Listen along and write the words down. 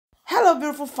Hello,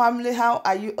 beautiful family. How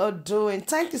are you all doing?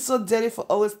 Thank you so dearly for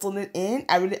always tuning in.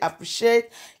 I really appreciate.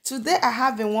 Today, I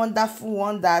have a wonderful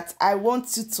one that I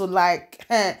want you to like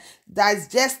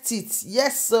digest it.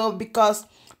 Yes, so because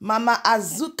Mama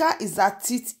Azuka is at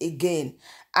it again.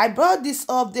 I brought this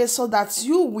up there so that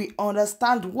you will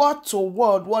understand word to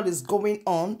word what is going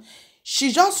on.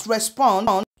 She just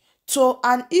responds to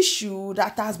an issue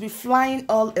that has been flying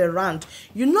all around.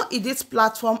 You know, in this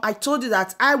platform, I told you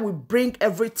that I will bring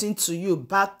everything to you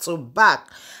back to back.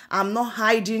 I'm not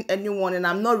hiding anyone and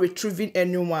I'm not retrieving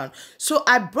anyone. So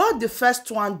I brought the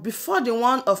first one before the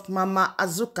one of Mama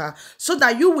Azuka so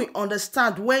that you will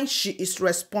understand when she is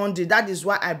responding. That is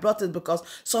why I brought it, because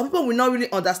some people will not really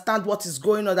understand what is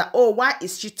going on, that, oh, why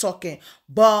is she talking?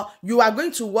 But you are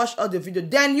going to watch all the video.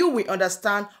 Then you will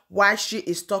understand why she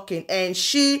is talking. And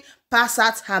she pass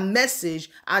out her message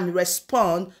and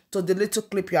respond to the little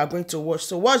clip you are going to watch.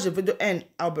 So watch the video and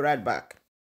I'll be right back.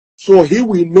 So he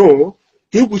will know,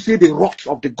 he will see the wrath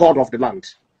of the God of the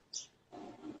land.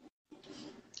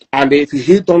 And if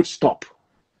he don't stop,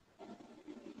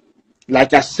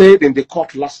 like I said in the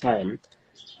court last time,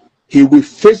 he will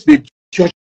face the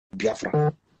judge of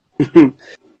Biafra.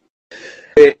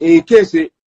 In case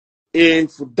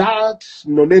if that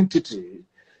non-entity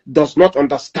does not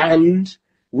understand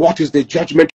what is the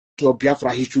judgment of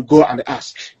Biafra, he should go and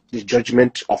ask the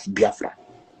judgment of Biafra.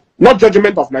 Not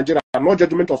judgment of Nigeria, not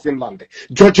judgment of Finland,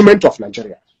 judgment of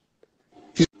Nigeria.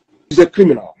 He's a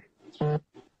criminal.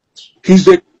 He's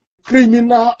a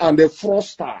criminal and a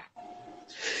fraudster.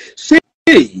 See,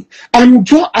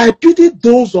 I pity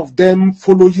those of them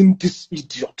following this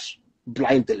idiot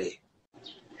blindly.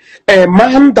 A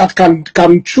man that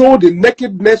can show the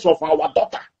nakedness of our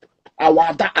daughter,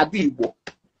 our Adibo,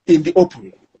 in the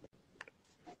open.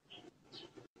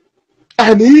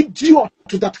 An idiot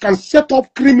that can set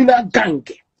up criminal gang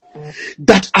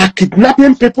that are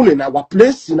kidnapping people in our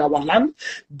place, in our land,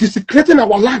 desecrating our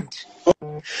land.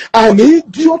 An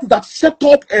idiot that set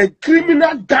up a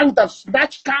criminal gang that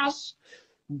snatch cars,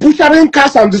 butchering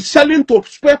cars and selling to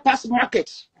spare parts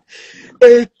markets.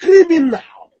 A criminal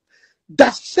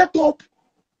that set up,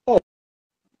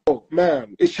 oh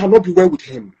man, it shall not be well with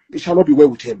him. It shall not be well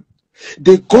with him.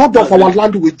 The God of our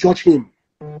land will judge him.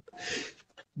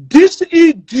 This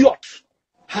idiot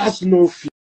has no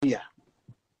fear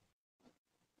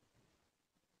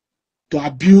to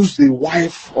abuse the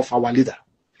wife of our leader,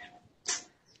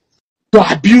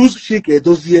 to abuse Sheikh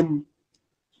Edoziem,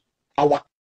 our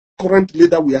current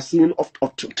leader we are seeing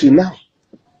up till now.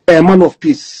 A man of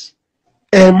peace.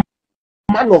 A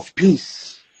man of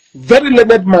peace. Very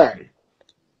learned man.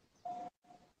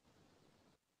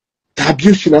 To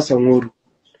abuse Shina Sanworu.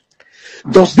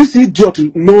 Does this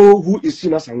idiot know who is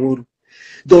Shina Sanworu?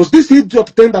 Does this idiot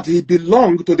think that he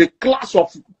belongs to the class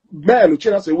of men who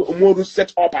Shina Sanworu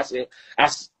set up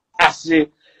as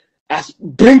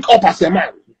bring up as a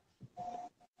man?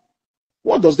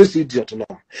 What does this idiot know?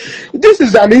 This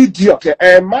is an idiot,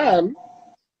 a man.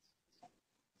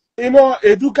 You know,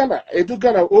 Edukana,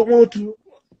 Omotu,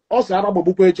 also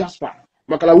Arabukwe Jasper,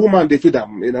 Makala woman they feed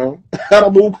them, you know.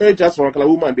 Arabukwe Jasper, Makala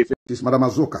woman they feed. This is Madam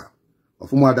Azuka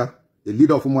of Umuada, the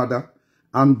leader of Umuada,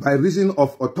 and by reason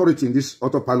of authority in this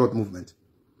autopilot movement.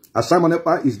 As Simon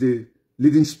Ekpa is the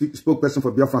leading spokesperson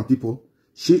for Biafran people,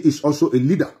 she is also a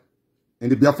leader in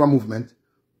the Biafra movement.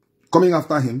 Coming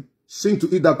after him, seeing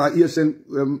to it that our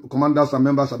ESN commanders and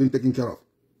members have been taken care of.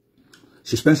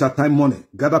 She spends her time, money,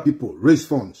 gather people, raise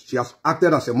funds. She has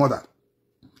acted as a mother,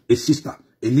 a sister,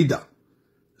 a leader,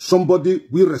 somebody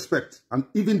we respect, and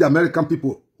even the American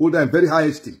people hold her in very high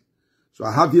esteem. So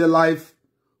I have here live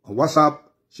on WhatsApp.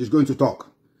 She's going to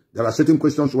talk. There are certain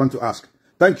questions we want to ask.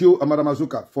 Thank you, Madam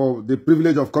Azuka, for the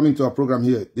privilege of coming to our program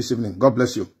here this evening. God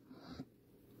bless you.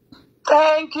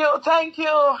 Thank you,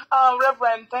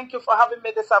 Reverend. Thank you for having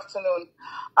me this afternoon.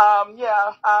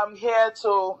 Yeah, I'm here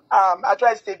to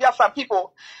address the Biafran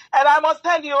people. And I must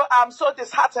tell you, I'm so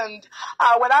disheartened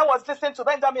when I was listening to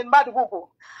Benjamin Madubugwu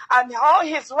and how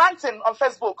he's ranting on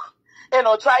Facebook, you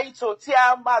know, trying to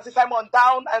tear Mazi Simon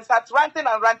down and start ranting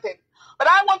and ranting. But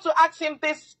I want to ask him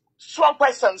these strong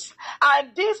questions.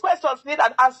 And these questions need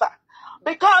an answer.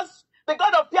 Because the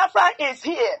God of Biafra is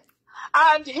here.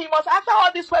 And he must answer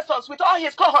all these questions with all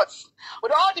his cohorts,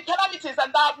 with all the calamities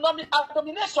and the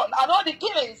abomination and all the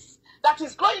killings that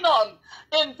is going on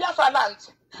in Biafra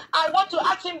land. I want to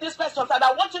ask him these questions and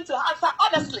I want him to answer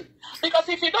honestly. Because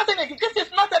if he doesn't, this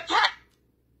is not a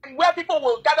time where people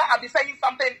will gather and be saying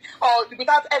something or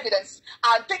without evidence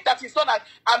and think that he's gonna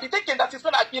and be thinking that he's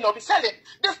gonna, you know, be selling.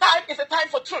 This time is a time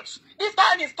for truth. This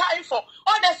time is time for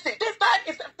honesty. This time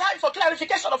is a time for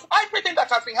clarification of everything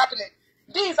that has been happening.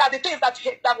 These are the things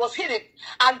that was hidden,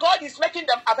 and God is making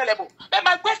them available. But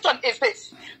my question is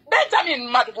this: Benjamin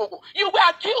Madubugwu, you were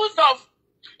accused of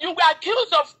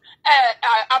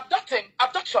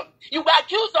abduction. You were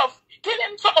accused of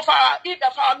killing some of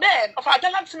our men, of our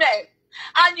gallant men,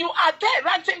 and you are there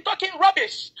ranting, talking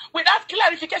rubbish without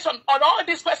clarification on all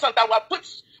these questions that were put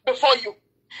before you.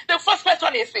 The first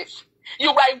question is this: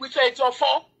 you were with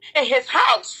Ejiofor in his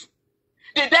house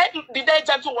the day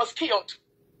Gentle was killed.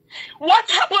 What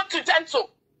happened to Gentle?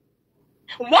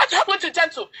 What happened to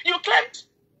Gentle? You claimed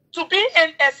to be in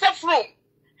a safe room,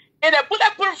 in a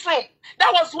bulletproof room.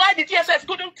 That was why the DSS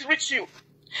couldn't reach you.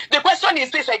 The question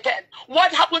is this again: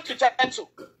 what happened to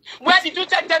Gentle? Where did you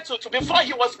take Gentle to before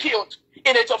he was killed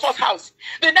in Ejiofor's house?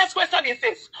 The next question is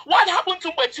this: what happened to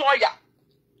Mbochoya?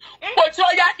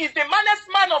 Mbochoya is the maddest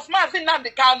man of Mazi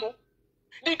Nnamdi Kanu,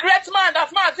 the great man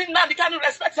that Mazi Nnamdi Kanu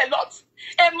respects a lot,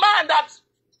 a man that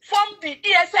formed the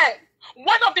ESN,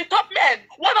 one of the top men,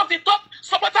 one of the top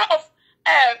supporters of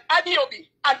Ipob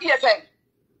and ESN.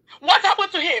 What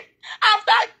happened to him?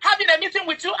 After having a meeting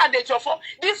with you and Ejiofor,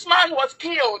 this man was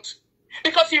killed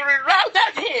because you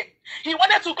rerouted him. He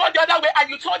wanted to go the other way, and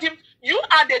you told him, you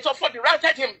and Ejiofor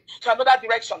rerouted him to another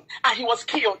direction, and he was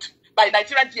killed by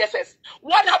Nigerian DSS.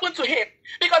 What happened to him?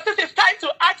 Because this is time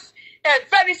to ask a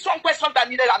very strong question that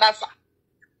needed an answer.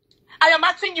 I am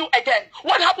asking you again: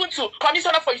 what happened to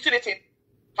Commissioner for Utility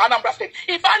for Anambra State?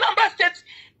 If Anambra State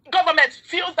government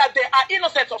feels that they are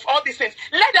innocent of all these things,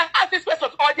 let them ask these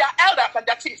questions, or their elders and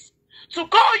their chiefs to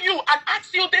call you and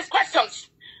ask you these questions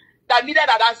that needed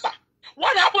an answer.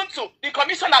 What happened to the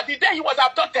commissioner the day he was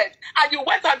abducted, and you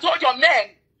went and told your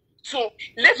men to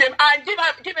leave him and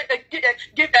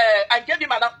give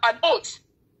him an oath?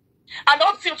 And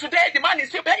up till today, the man is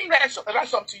still paying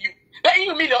ransom to you, paying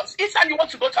you millions each time you want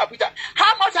to go to Abuja.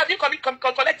 How much have you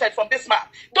collected from this man?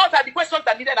 Those are the questions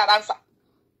that needed an answer.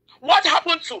 What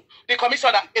happened to the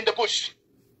commissioner in the bush?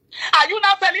 Are you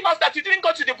now telling us that you didn't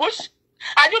go to the bush?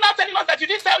 Are you now telling us that you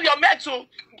didn't tell your men to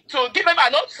give him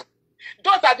an oath?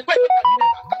 Those are the questions that needed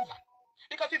an answer.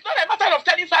 Because it's not a matter of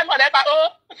telling Simon Ekpa, oh,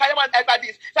 Simon Ekpa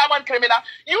this, Simon criminal.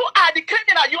 You are the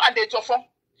criminal, you and Ejiofor.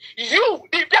 You,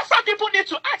 the Biafran people, need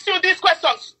to ask you these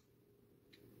questions.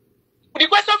 The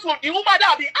questions the woman that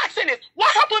have been asking is: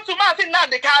 what happened to Mazi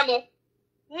Nnamdi Kanu?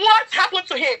 What happened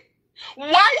to him?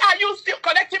 Why are you still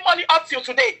collecting money up till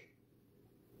today?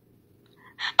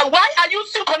 And why are you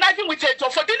still conniving with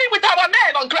Ejiofor, dealing with our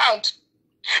men on ground?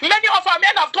 Many of our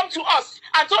men have come to us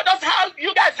and told us how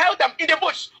you guys held them in the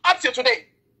bush up till today.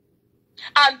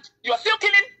 And you're still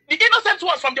killing the innocent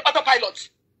ones from the autopilots.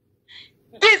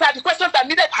 These are the questions that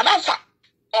needed an answer,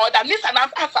 or that needs an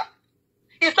answer.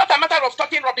 It's not a matter of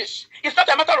talking rubbish. It's not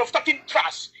a matter of talking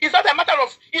trash. It's not a matter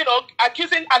of,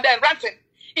 accusing and then ranting.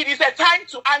 It is a time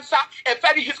to answer a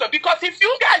very history. Because if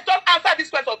you guys don't answer this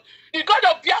question, the God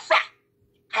of Biafra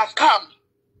has come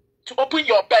to open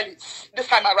your bellies this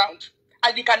time around,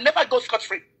 and you can never go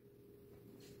scot-free.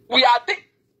 We are thinking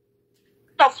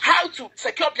of how to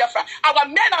secure Biafra. Our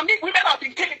men and women have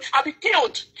been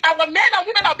killed. Our men and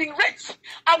women have been raped.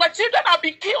 Our children have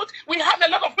been killed. We have a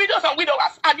lot of widows and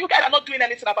widowers, and you guys are not doing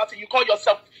anything about it. You call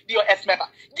yourself DOS member.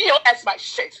 DOS my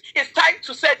shit. It's time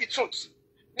to say the truth.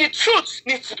 The truth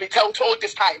needs to be told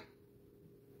this time.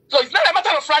 So it's not a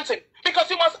matter of ranting, because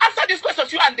you must answer these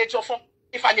questions, you and Ejiofor,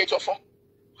 if I need Ejiofor.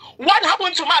 What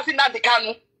happened to Mazi Nnamdi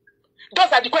Kanu?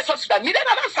 Those are the questions that needed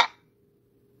an answer.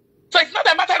 So it's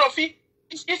not a matter of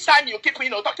each time you keep,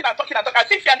 talking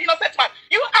as if you're an innocent man.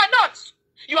 You are not.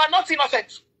 You are not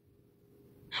innocent.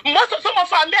 Some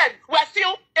of our men were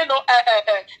still, in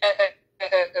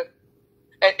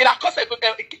our course,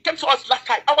 came to us last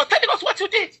time and was telling us what you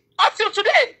did. Up till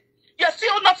today, you're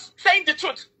still not saying the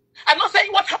truth and not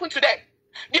saying what happened to them.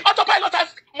 The autopilot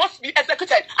must be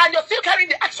executed, and you're still carrying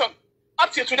the action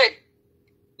up till today.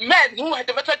 Men who had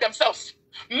devoted themselves,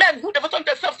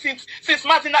 since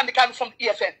Mazi Nnamdi Kanu from the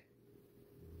ESN,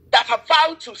 that have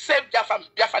vowed to save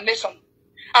Biafra nation.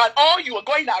 And all you are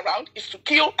going around is to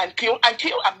kill and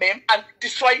maim and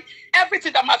destroy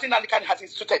everything that Mazi Nnamdi Kanu has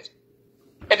instituted.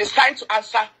 It is time to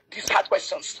answer these hard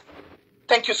questions.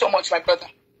 Thank you so much, my brother.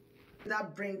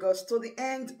 That brings us to the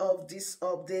end of this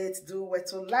update. Do well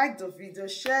to like the video,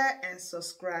 share, and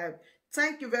subscribe.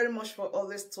 Thank you very much for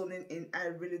always tuning in. I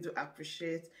really do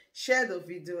appreciate. Share the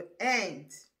video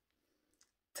and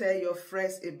tell your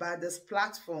friends about this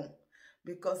platform,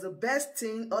 because the best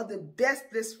thing or the best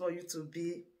place for you to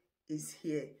be is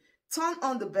here. Turn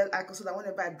on the bell icon so that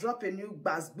whenever I drop a new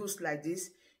boost like this,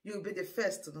 you'll be the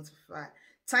first to notify.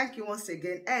 Thank you once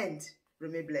again, and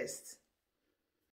remain blessed.